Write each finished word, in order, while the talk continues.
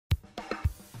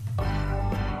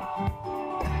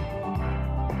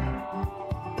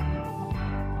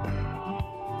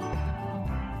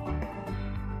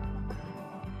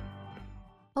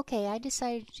Okay, I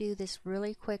decided to do this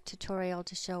really quick tutorial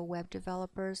to show web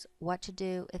developers what to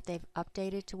do if they've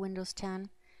updated to Windows 10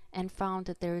 and found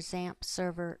that their Xampp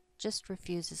server just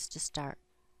refuses to start.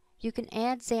 You can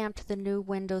add Xampp to the new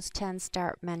Windows 10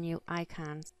 Start menu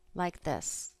icons like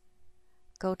this.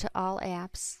 Go to All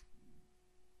Apps,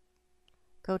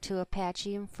 go to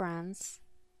Apache and Friends,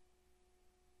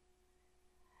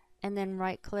 and then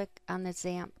right-click on the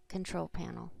Xampp control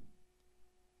panel.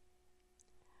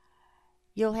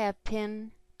 You'll have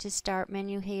Pin to Start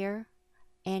menu here,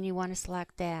 and you want to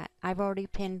select that. I've already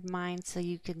pinned mine, so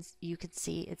you can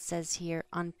see it says here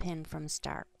Unpin from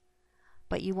Start.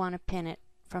 But you want to pin it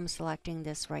from selecting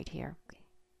this right here. Okay.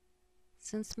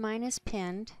 Since mine is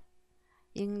pinned,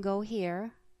 you can go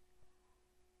here.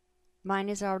 Mine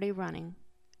is already running,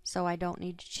 so I don't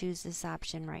need to choose this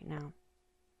option right now.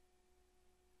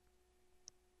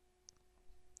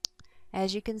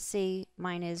 As you can see,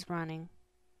 mine is running.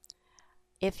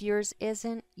 If yours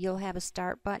isn't, you'll have a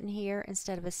start button here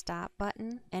instead of a stop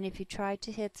button. And if you try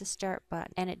to hit the start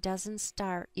button and it doesn't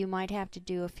start, you might have to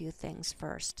do a few things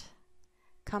first.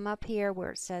 Come up here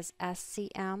where it says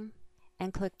SCM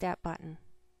and click that button.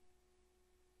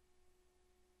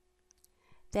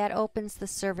 That opens the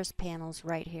service panels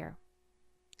right here.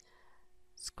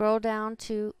 Scroll down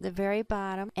to the very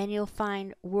bottom and you'll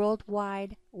find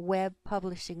Worldwide Web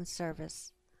Publishing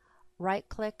Service. Right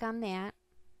click on that.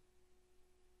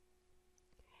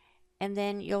 And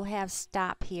then you'll have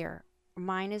stop here.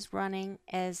 Mine is running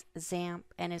as Xampp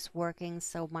and it's working,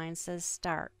 so mine says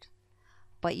start.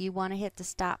 But you want to hit the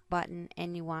stop button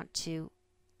and you want to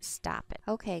stop it.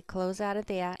 Okay, close out of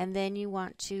that, and then you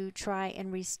want to try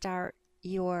and restart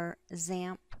your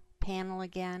Xampp panel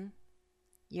again,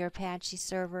 your Apache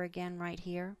server again right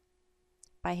here,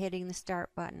 by hitting the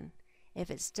start button. If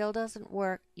it still doesn't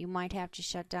work, you might have to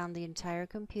shut down the entire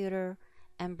computer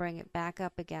and bring it back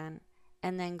up again,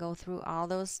 and then go through all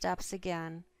those steps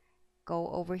again. Go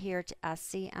over here to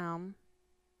SCM,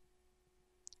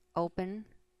 open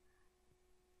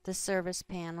the service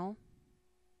panel,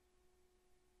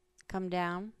 come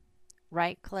down,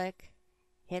 right click,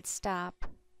 hit stop,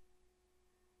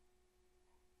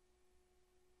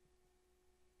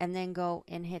 and then go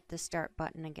and hit the start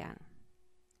button again.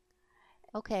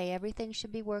 Okay, everything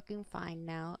should be working fine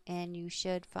now, and you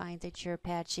should find that your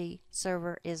Apache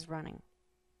server is running.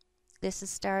 This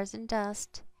is Stars and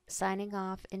Dust, signing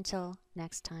off until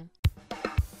next time.